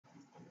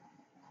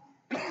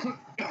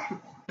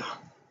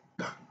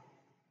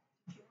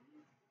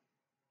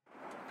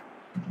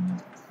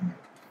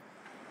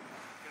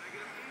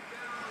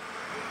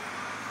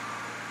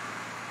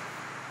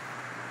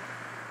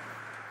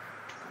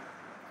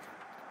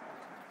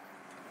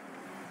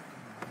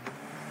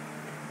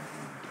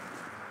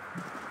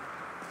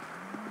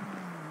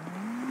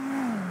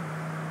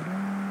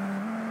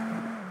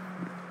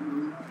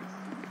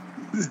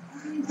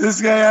This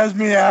guy asked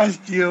me to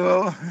ask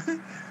you.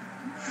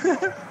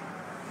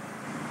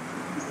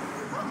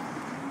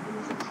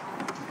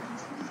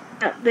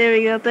 There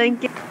we go.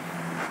 Thank you.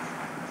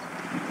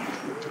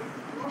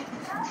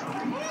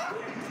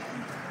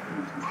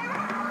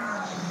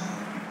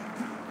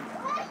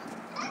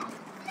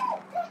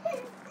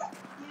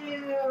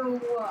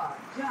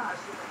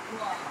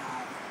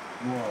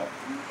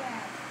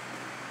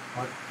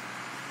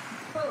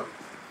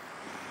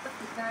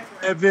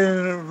 I've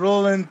been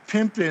rolling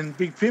pimping,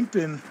 big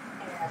pimping.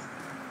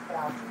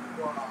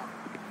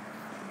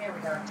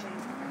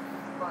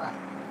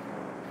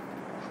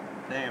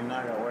 Damn,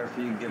 not gonna wait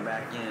for you to get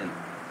back in.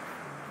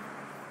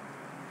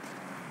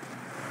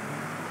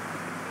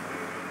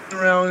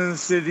 Around in the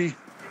city.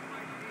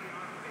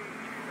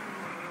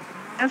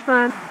 That's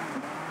fine.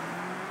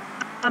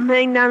 I'm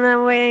heading down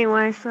that way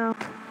anyway, so.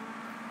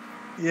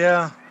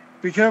 Yeah.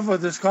 Be careful,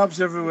 there's cops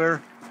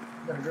everywhere.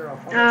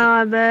 Oh,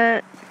 I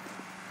bet.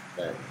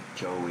 That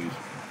Joey.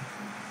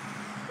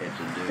 It's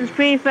a dude. There's a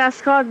pretty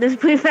fast car. There's a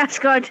pretty fast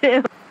car,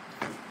 too.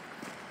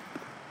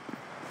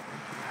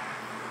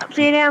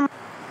 See you down.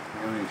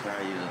 Let me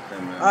try using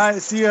them.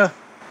 Alright, see ya.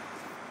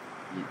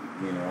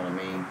 You know what I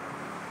mean?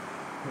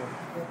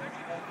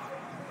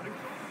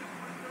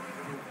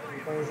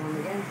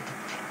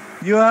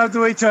 You'll have to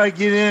wait till I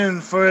get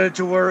in for it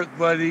to work,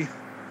 buddy.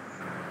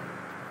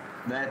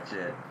 That's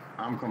it.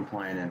 I'm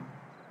complaining.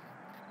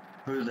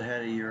 Who's the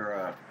head of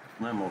your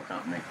limo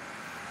company?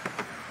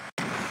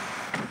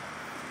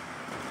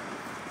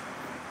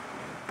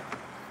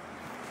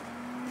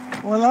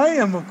 Well, I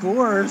am, of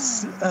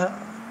course.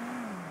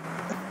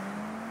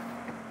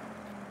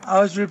 I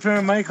was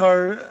repairing my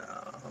car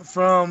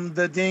from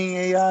the dang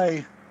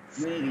AI.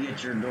 You need to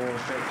get your door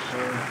fixed,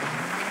 sir.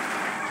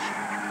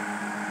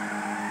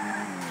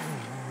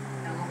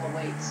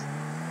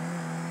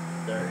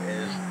 There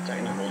is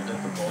technical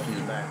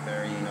difficulties back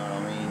there, you know what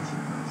I mean?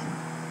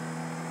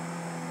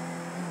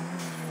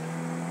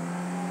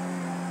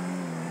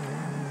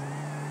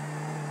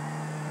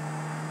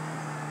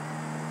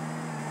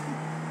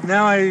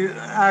 Now I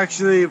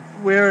actually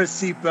wear a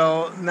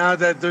seatbelt now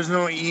that there's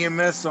no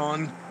EMS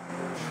on.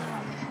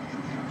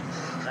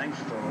 Thanks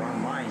for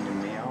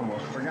reminding me. I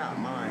almost forgot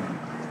mine.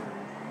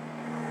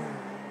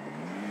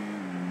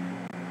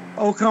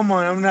 Oh, come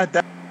on. I'm not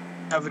that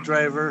of a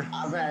driver.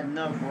 I've had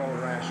enough road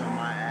rash on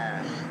my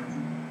ass.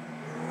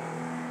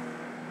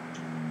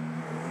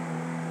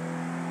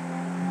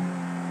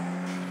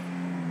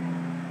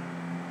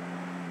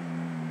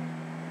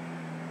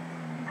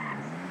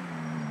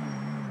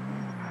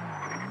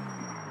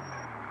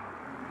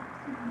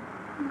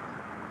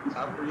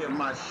 I forget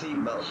my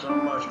seatbelt so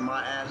much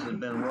my ass has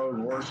been rode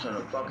worse than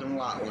a fucking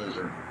lot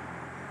lizard.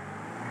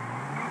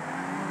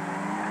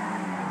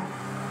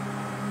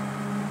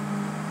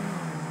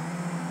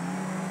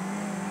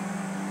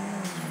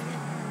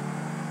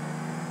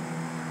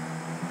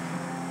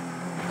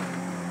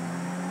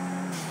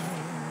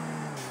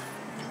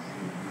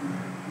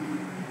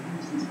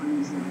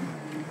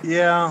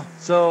 Yeah,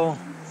 so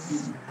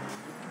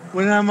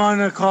when I'm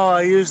on a call,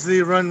 I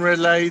usually run red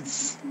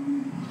lights.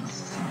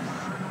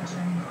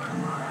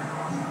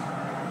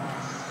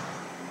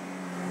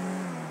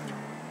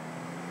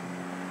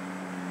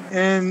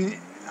 And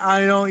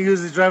I don't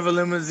usually drive a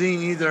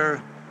limousine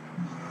either.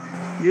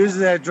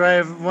 Usually I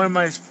drive one of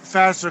my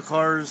faster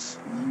cars.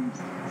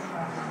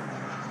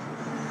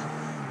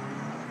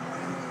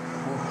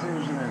 We're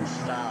cruising in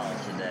style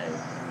today.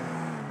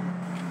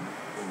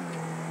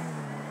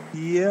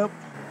 Yep.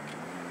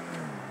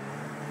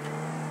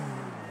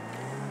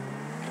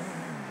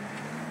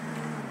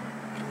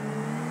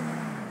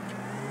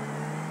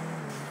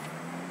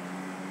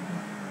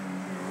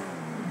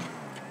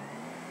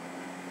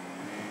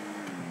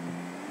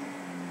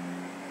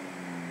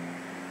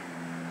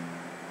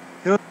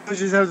 He'll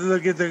just have to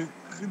look at the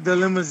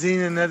limousine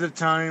another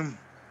time.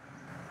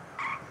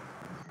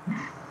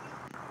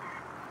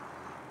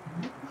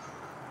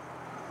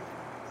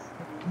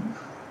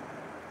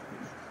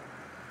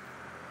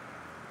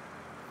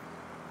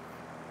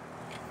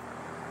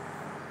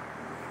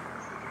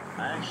 I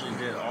actually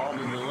did all the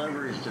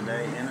deliveries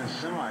today in a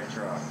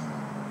semi-truck.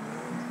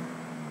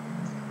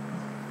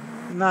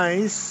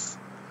 Nice.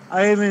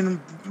 I even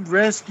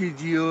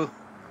rescued you.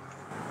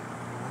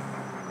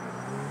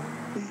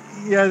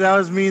 Yeah, that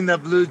was me in the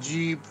blue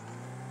Jeep.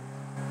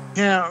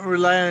 Can't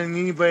rely on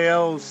anybody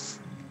else.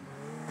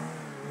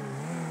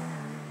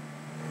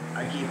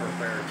 I keep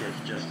repair kits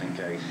just in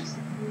case.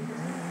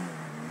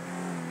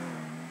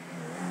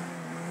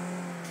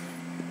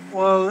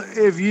 Well,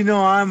 if you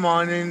know I'm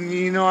on and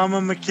you know I'm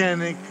a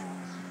mechanic,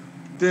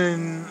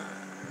 then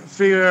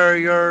figure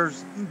you're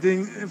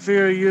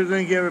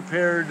gonna get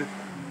repaired.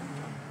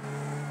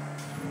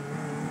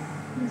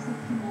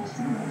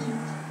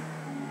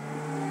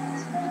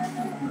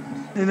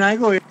 And I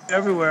go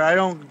everywhere. I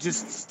don't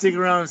just stick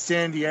around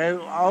Sandy.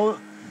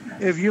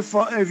 If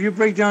you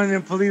break down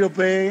in Paleto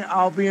Bay,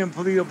 I'll be in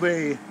Paleto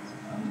Bay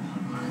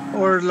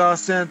or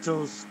Los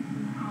Santos.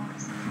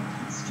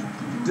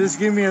 Just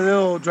give me a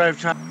little drive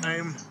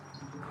time.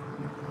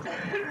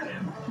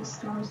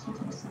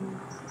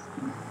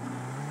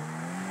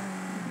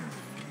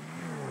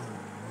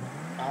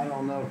 I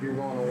don't know if you're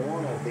going to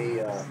want to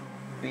be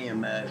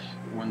BMS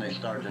when they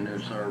start the new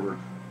server.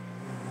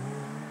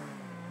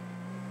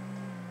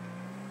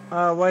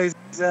 Why is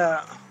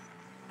that?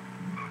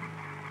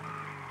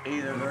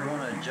 Either they're going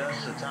to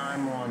adjust the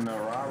time on the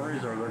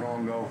robberies or they're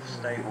going to go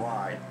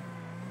statewide.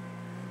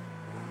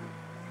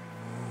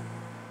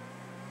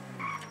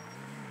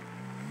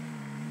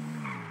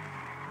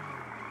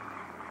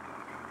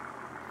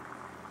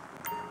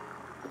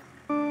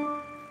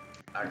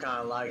 I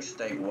kind of like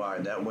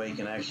statewide. That way you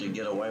can actually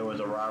get away with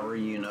a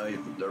robbery, you know, if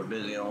they're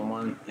busy on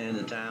one end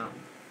of town.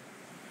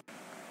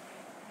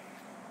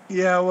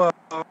 Yeah, well,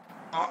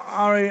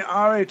 I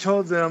already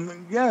told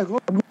them, yeah, go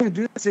ahead and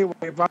do that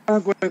statewide, but I'm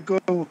not going to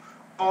go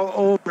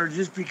all over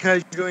just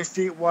because you're doing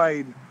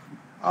statewide.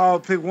 I'll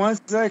pick one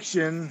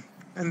section,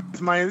 and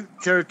it's my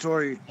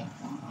territory.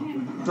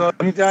 So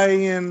if you die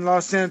in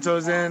Los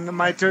Santos and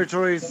my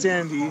territory is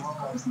Sandy,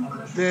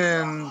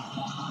 then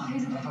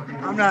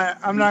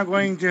I'm not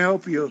going to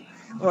help you.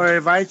 Or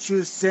if I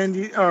choose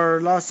Sandy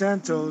or Los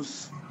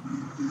Santos,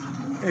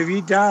 if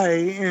you die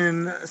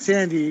in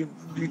Sandy,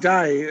 you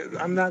die.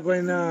 I'm not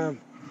going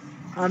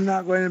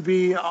to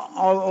be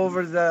all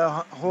over the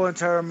whole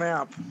entire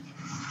map.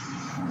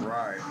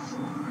 Right.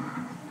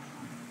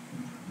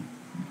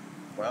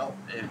 Well,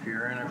 if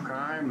you're in a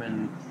crime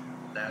and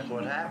that's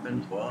what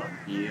happens, well,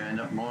 you end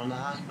up going to the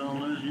hospital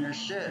and losing your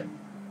shit.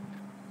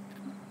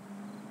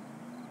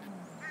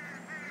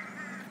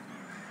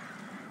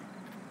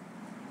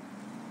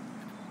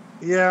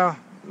 Yeah.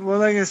 Well,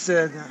 like I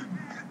said,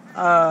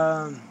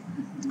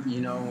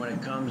 you know, when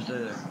it comes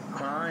to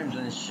crimes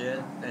and shit,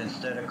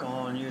 instead of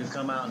calling you to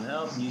come out and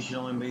help, you should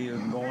only be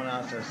going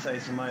out to say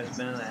somebody's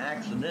been in an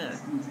accident.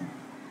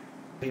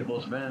 People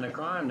that's been in a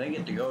crime, they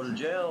get to go to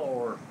jail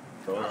or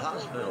go to the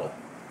hospital.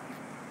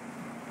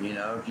 You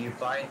know, if you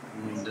fight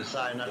and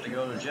decide not to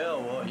go to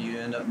jail, well, you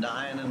end up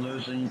dying and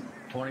losing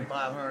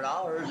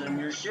 $2,500 and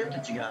your shit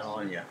that you got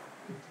on you.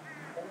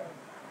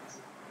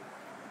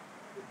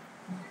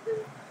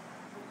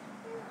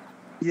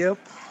 yep.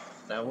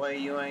 That way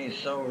you ain't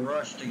so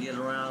rushed to get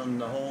around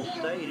the whole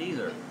state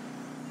either.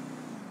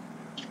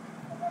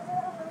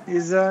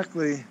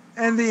 Exactly.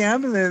 And the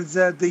ambulance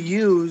that they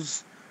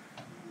use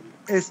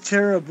is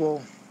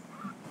terrible.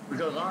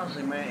 Because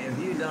honestly, man, if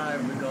you die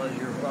because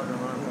you're fucking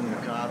running from the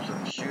cops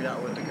or shoot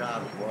out with the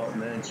cops, well,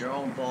 then it's your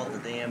own fault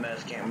that the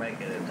EMS can't make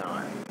it in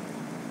time.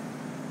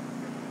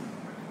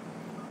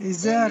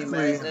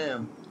 Exactly.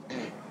 Them.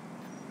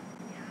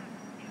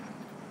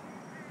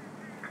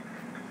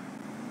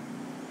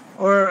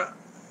 Or,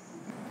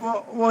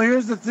 well,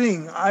 here's the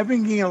thing. I've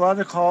been getting a lot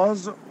of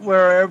calls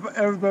where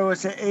everybody would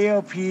say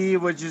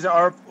ALP, which is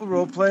our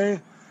role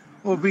play,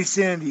 will be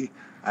Sandy.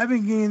 I've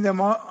been getting them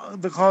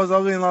the calls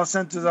all in Los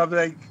Santos. I'll be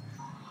like,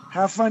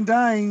 have fun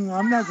dying.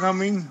 I'm not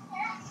coming.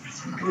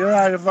 You're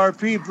out of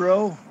RP,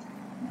 bro. What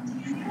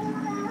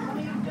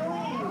are you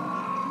doing?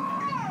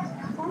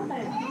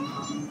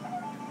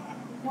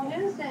 What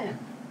is it?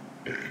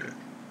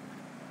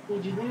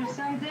 Did you lose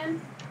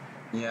something?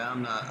 Yeah,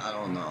 I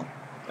don't know.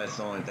 That's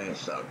the only thing that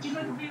sucks. You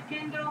look at your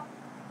Kindle?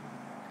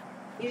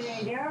 It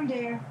ain't down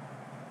there.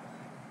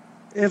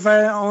 If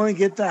I only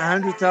get the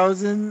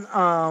 100,000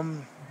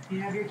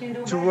 You have your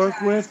Kindle to back work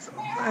side. with,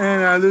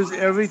 and I lose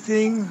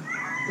everything,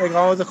 like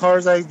all the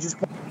cars I just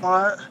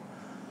bought.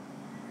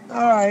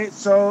 All right,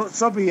 so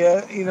be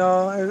it. You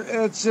know,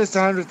 it's just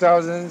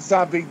 100,000. It's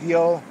not a big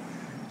deal.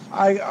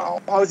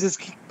 I'll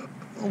just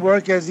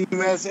work as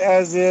EMS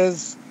as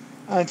is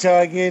until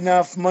I get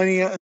enough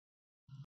money